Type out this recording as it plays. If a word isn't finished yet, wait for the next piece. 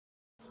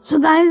So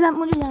guys, आप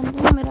मुझे जानते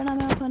हैं, मेरा नाम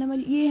है अफान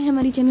अमल। ये है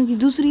हमारी चैनल की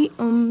दूसरी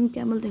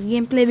क्या बोलते हैं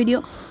गेम प्ले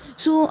वीडियो।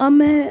 सो अब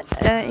मैं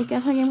एक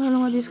ऐसा गेम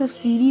खेलूँगा जिसका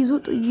सीरीज़ हो,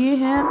 तो ये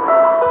है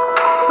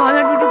call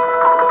of duty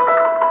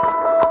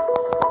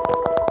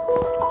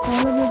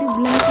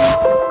black.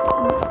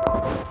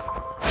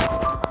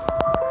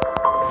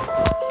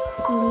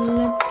 So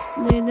let's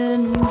play the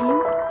new game.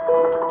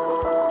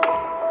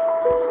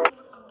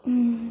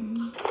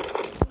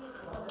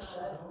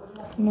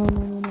 No no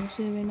no no,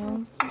 save it now.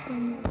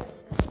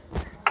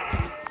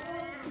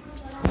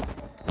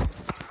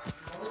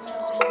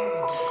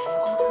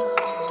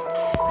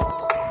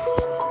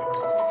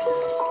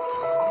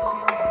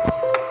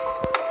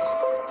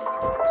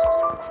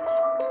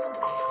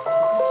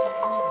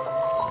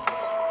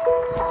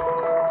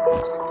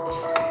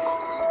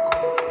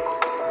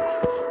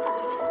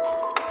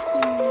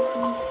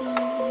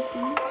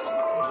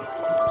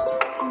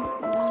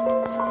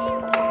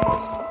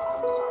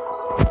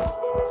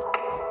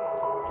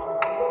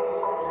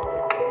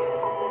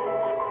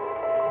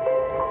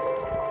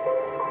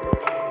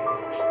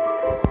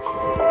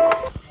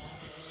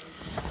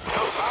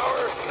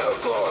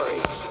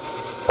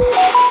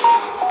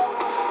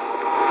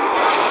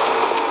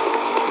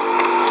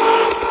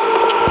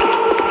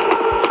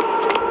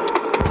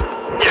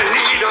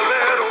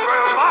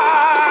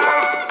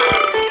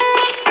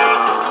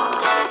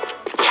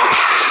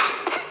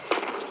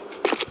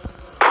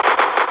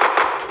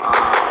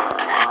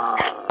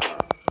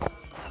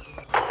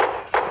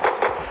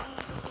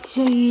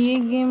 ये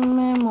गेम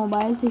मैं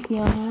मोबाइल से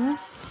किया हूँ,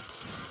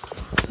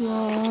 तो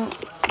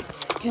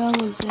क्या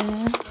बोलते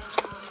हैं,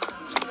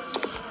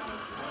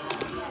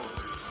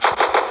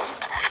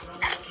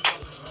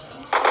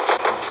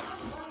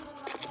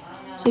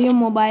 तो ये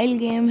मोबाइल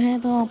गेम है,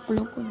 तो आप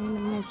लोग को नहीं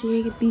लगना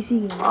चाहिए कि पीसी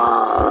गेम है।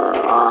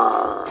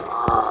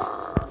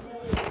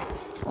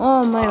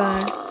 Oh my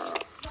God,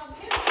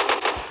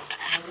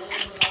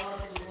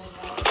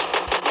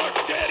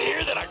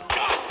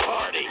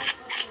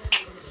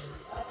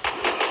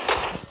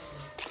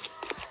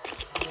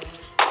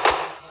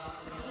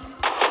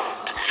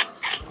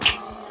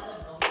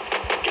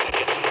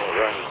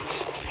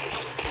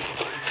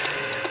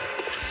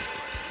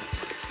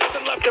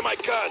 to my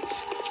guns.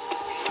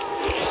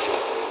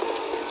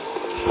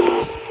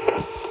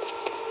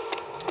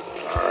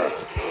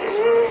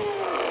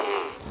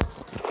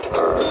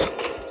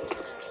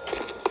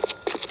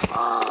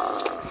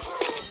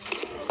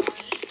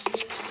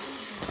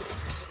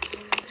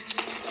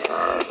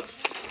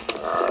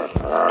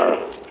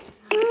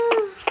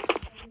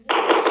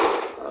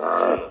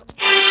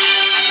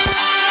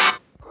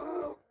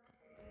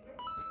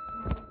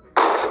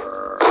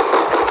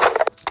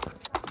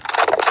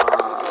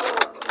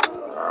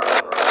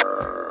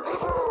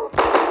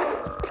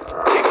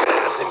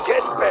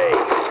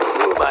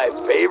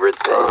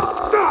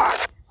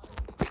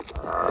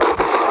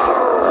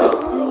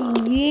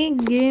 ये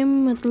गेम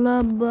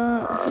मतलब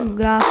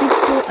ग्राफिक्स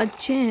तो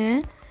अच्छे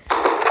हैं,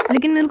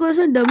 लेकिन मेरे को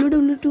ऐसा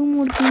WW2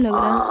 मोड क्यों लग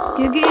रहा है,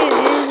 क्योंकि ये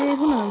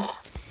देखो ना,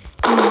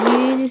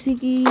 ये जैसे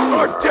कि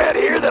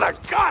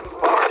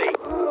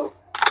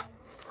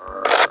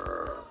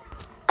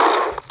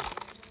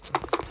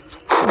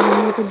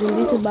मेरे को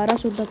जल्दी से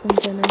 1200 तक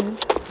पहुंचाना है।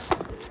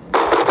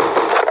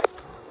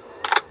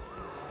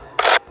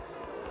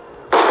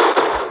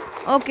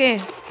 Okay,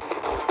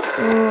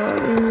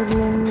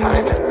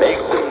 Time to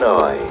make some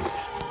noise.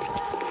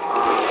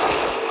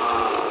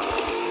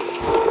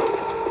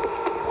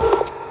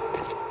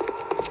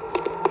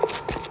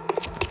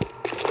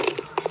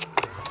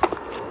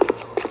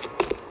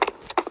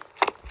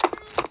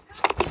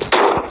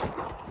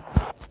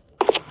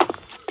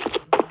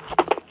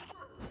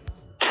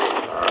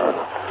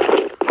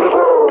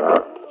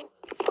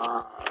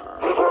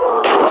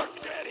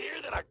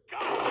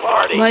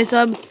 भाई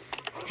साहब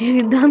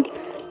एकदम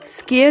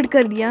स्केर्ड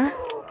कर दिया,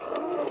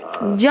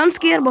 जंप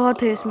स्केयर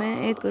बहुत है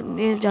इसमें, एक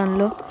ये जान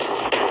लो।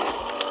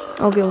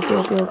 Okay okay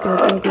okay okay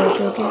okay okay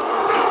okay okay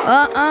uh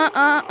uh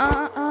uh uh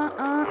uh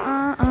uh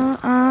uh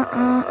uh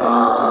uh.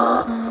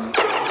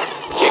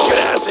 Kicking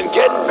ass and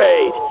getting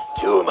paid.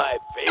 Two of my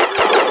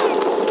favorite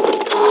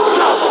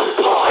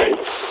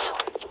points.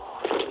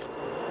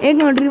 एक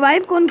मिनट,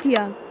 रिवाइव कौन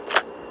किया?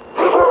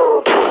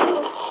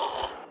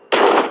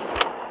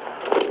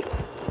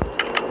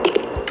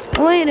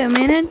 Wait a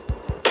minute.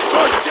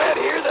 More dead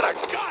here than a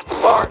got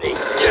party.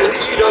 You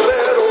need a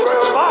little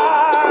revive.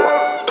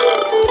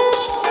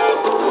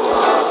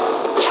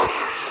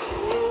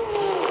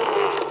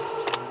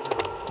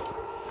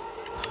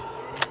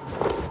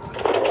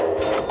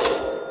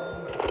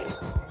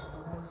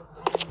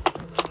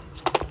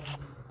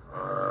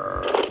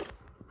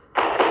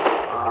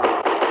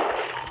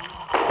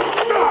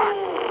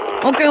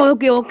 Okay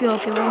okay okay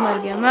okay, मैं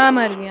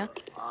मर गया।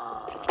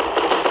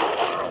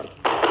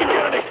 If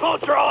you're any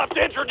closer, I'll have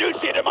to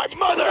introduce you to my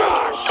mother.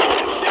 Oh, shit,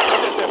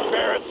 this is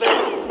embarrassing.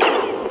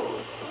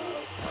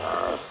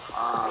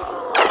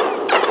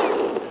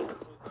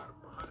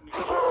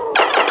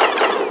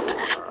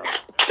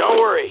 Don't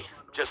worry,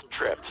 just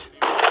tripped.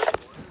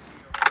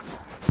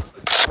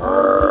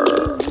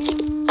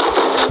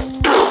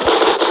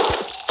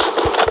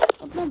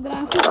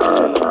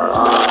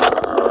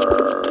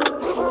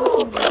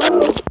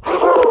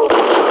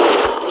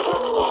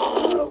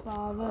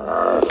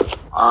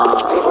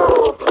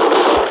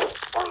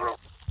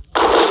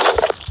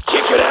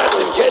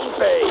 getting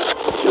paid.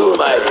 Two of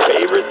my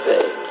favorite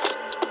things.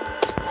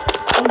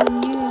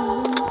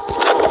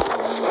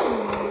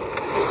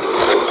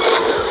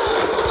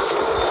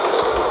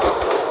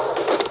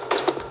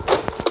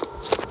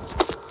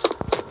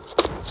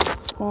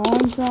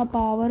 कौन सा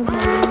power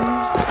भाई?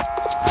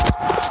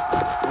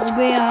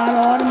 अबे यार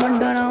और मत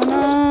डराओ ना।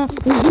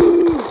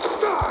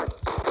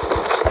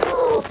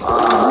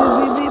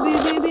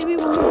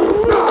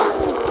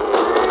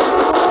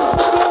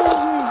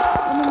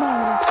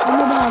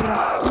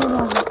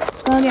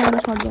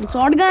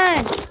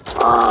 शॉटगन।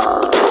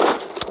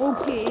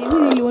 ओके, ये भी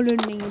रिलोडेड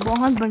नहीं है।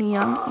 बहुत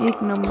बढ़िया, एक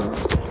नंबर।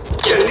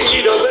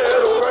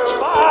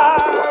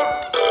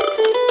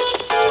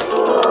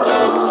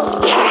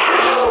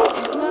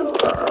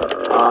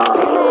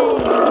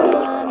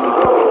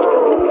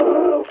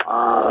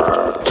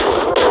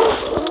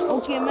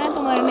 ओके, मैं तो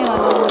मरने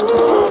वाला हूँ।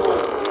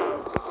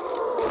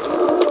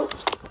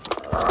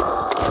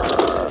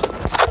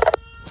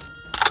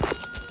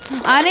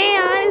 अरे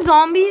यार,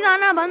 ज़ॉम्बीज़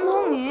आना बंद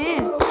होंगे।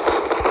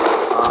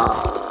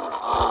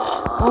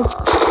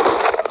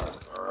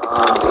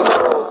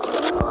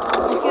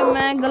 ओके,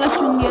 मैं गलत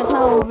चुन गया था।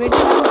 वो वेटर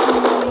को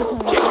चुनना नहीं था।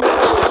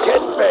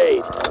 Getting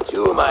paid.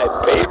 Two of my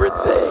favorite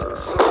things.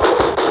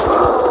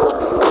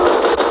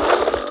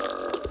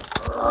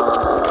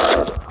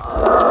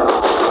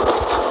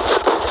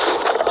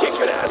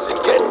 Kicking ass and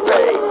getting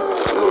paid.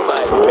 Two of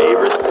my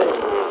favorite things.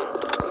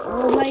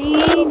 ओ भाई,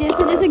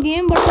 जैसे जैसे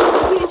गेम बढ़ता है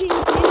वैसे वैसे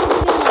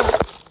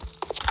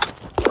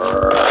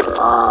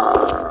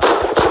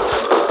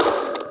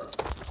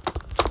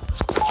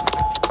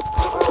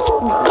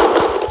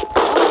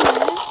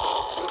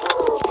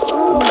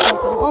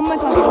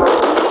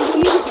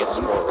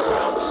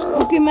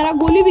ओके, मेरा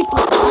गोली भी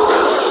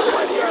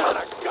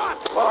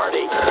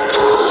Party.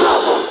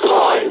 Double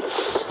points.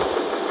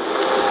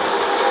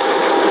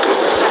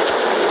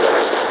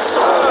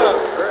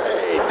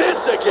 Great.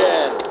 This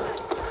again.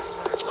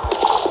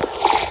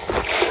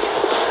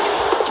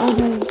 ओ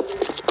भाई,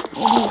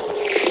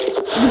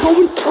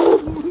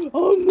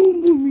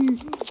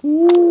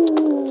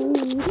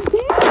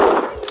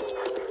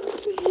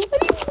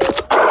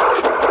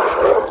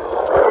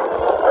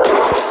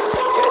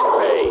 Getting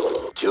paid.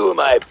 Two of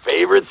my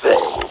favorite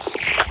things.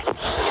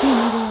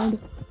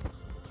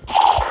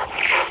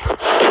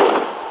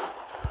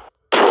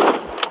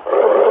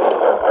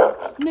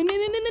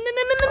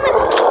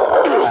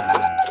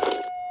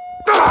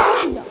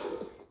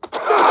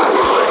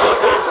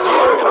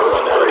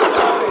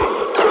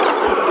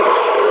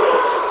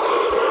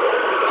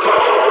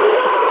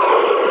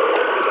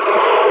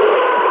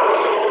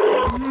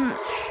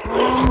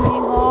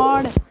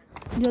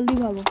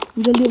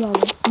 जल्दी भागो,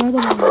 मैं तो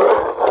भागूंगा।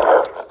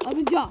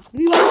 अभी जा,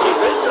 revive.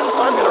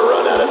 I'm gonna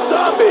run out of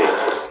zombies.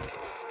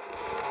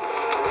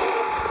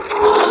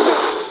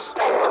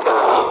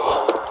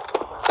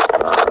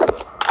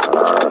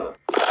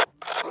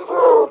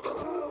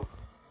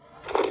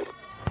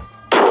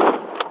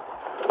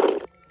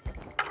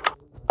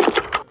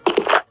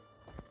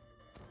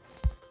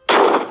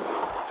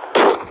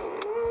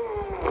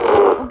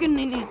 Okay,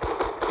 नहीं।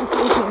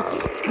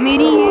 ओके,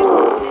 मेरी ये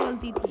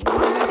गलती थी।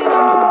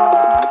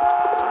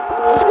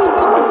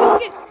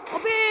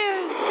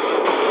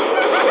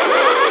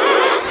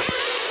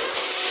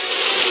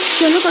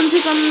 चलो, कम से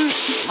कम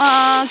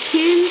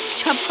किल्स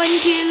 56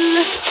 किल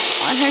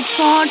और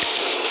हेडशॉट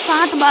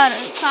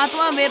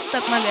 7वां वेव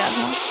तक मैं गया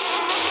था।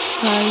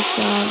 भाई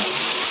साहब,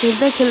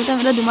 खेलते खेलते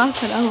मेरा दिमाग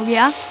खराब हो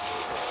गया।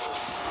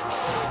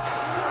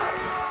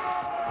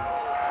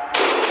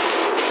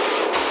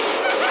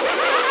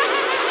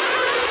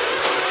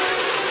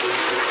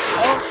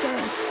 ओके,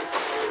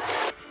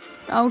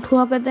 आउट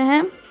हुआ करते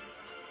हैं।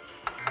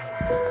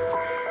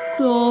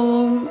 तो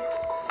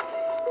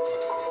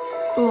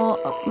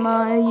अपना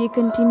ये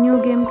कंटिन्यू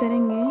गेम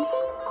करेंगे।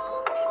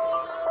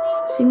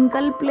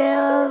 सिंगल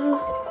प्लेयर,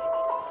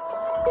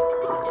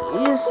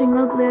 ये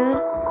सिंगल प्लेयर।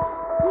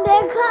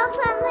 देखो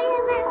समय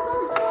देखो।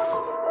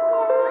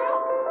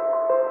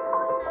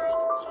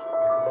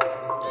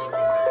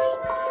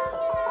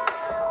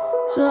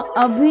 सो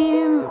अभी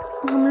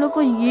हम लोग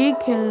को ये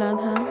खेलना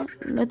था।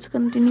 Let's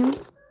continue.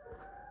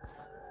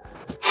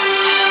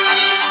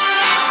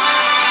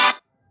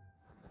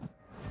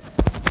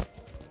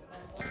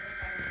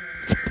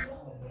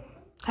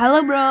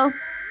 हेलो ब्रो,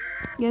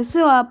 कैसे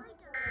हो आप?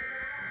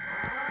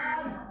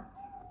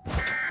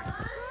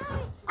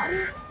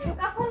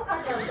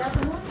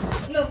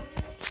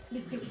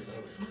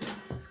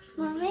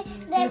 मम्मी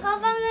देखो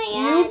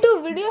कन्हैया।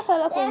 यूट्यूब वीडियो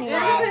साला फोन देखो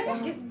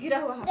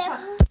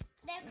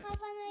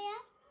कन्हैया।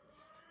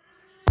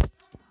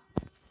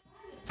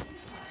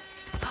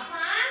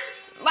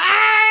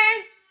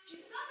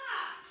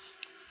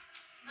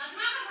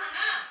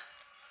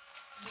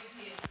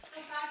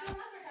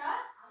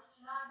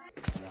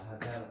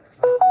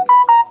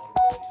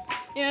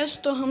 यस,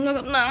 तो हम लोग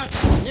अपना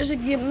जैसे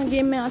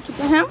गेम में आ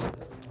चुके हैं।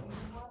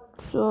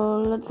 तो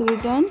let's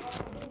return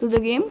to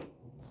the game.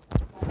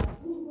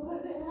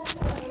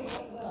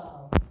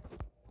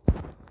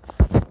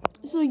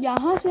 सो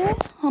यहाँ से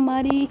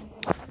हमारी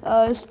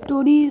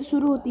स्टोरी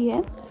शुरू होती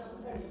है,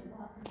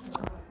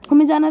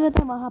 हमें जाना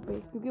रहता है वहाँ पे,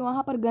 क्योंकि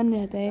वहाँ पर गन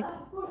रहता है एक।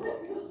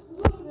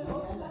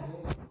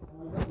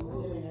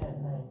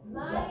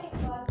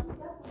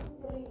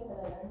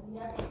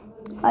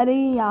 अरे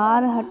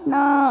यार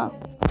हटना,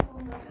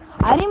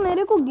 अरे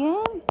मेरे को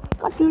गेम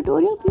का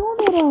ट्यूटोरियल क्यों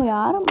दे रहे हो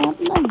यार, मैं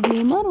अपना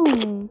गेमर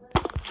हूँ।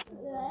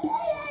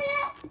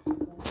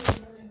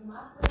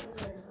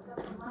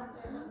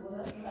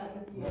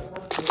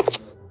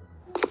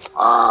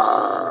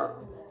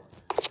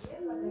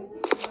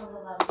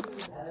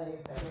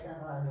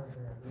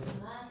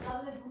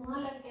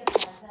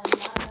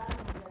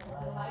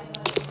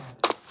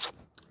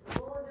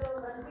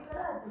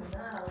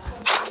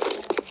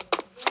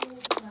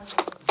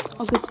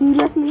 ओके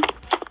सीरियसली,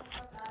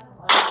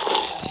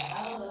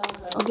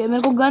 ओके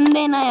मेरे को गन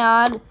देना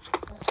यार,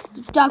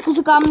 चाकू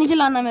से काम नहीं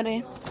चलाना मेरे।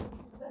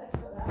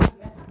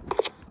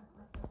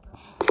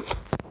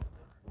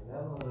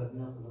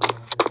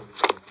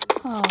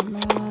 हाँ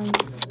मैन,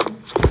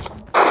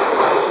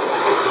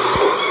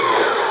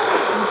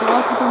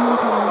 बहुत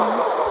खतरनाक है।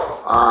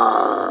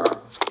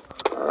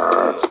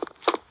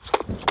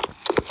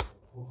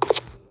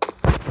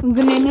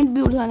 ग्रेनेड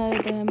भी उठाना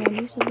रहता है, मैं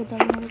भी सब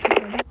बताऊंगा मेरे को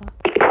पता था।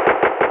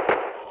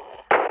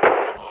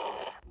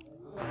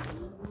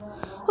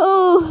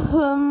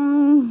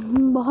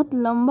 बहुत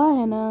लंबा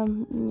है ना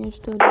ये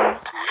story.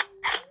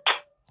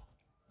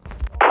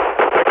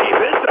 Keep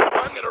this up,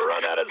 I'm gonna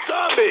run out of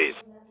zombies.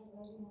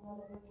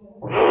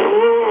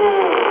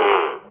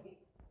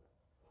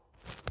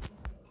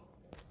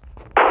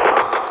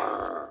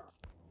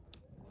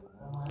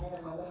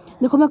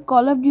 देखो मैं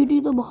कॉल ऑफ ड्यूटी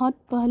तो बहुत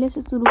पहले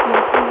से शुरू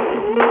किया था,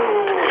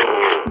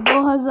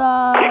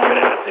 2000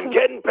 Kicking ass and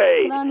getting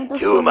paid.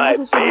 Two of my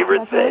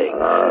favorite things.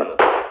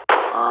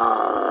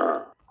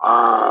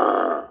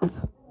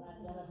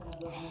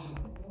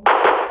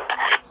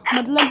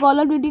 मतलब कॉल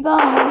ऑफ ड्यूटी का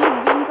हर एक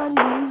गेम का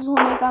रिलीज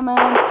होने का मैं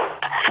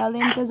पहले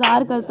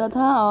इंतज़ार करता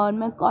था। और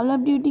मैं कॉल ऑफ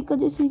ड्यूटी का,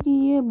 जैसे कि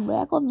ये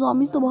ब्लैक ऑफ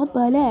ज़ॉम्बीज़ तो बहुत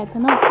पहले आया था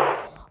ना,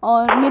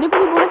 और मेरे को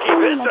भी बहुत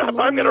पहले मिला था,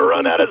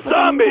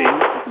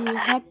 लेकिन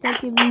हैक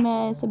करके भी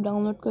मैं सब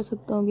डाउनलोड कर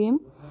सकता हूँ गेम।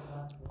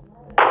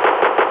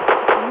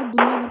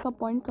 दुनिया भर का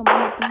पॉइंट कमा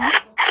लेते हैं।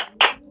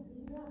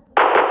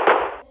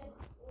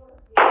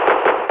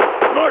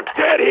 More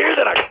dead here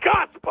than a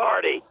goth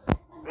party.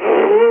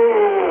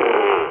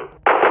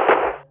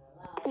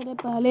 अरे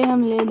पहले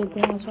हम ले लेते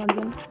हैं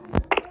shotgun.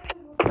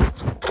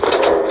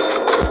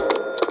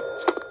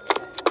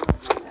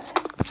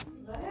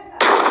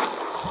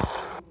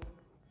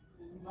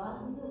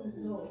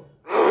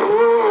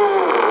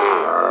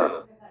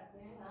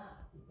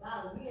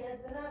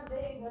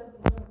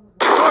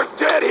 More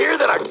dead here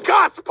than a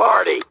goth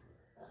party.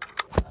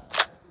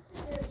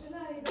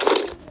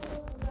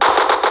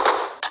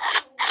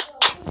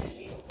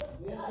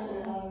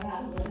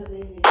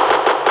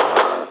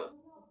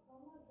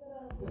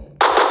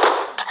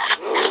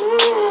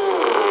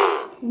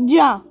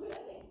 जा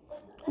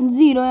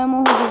 0 एमओ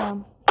हो गया।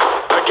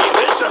 I keep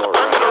this up,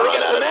 I'm gonna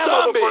run out of ammo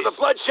before the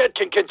bloodshed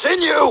can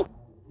continue.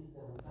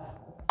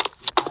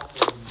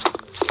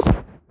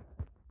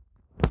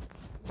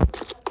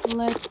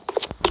 Let's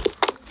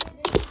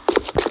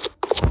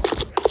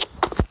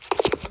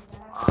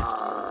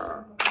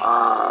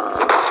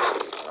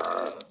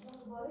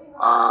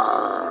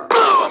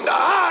Boom to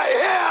high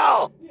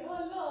hell.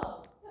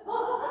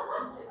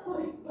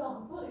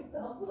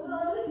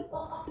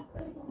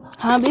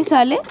 हाँ बे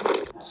साले,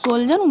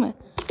 सोल्जर हूँ मैं।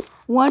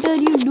 What are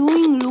you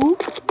doing,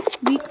 Luke?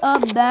 Pick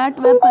up that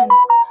weapon.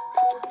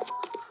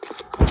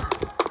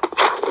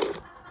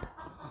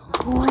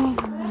 Wait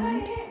a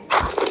minute.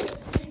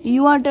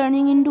 You are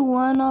turning into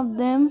one of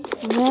them.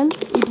 Well,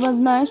 it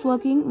was nice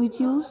working with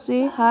you.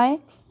 Say hi.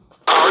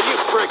 Are you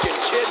freaking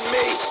kidding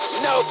me?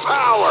 No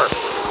power.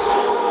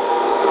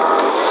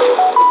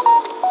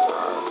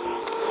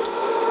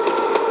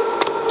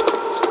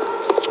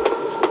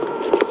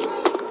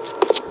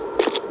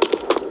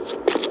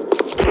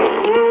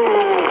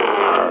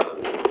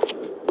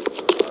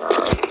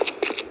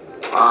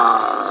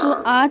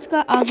 आज का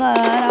अगर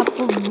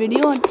आपको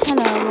video अच्छा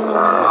लगा तो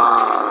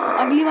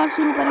अगली बार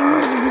शुरू करेंगे।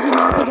 तो जैसे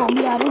मेरे को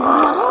ज़ॉम्बी आ रहे हैं,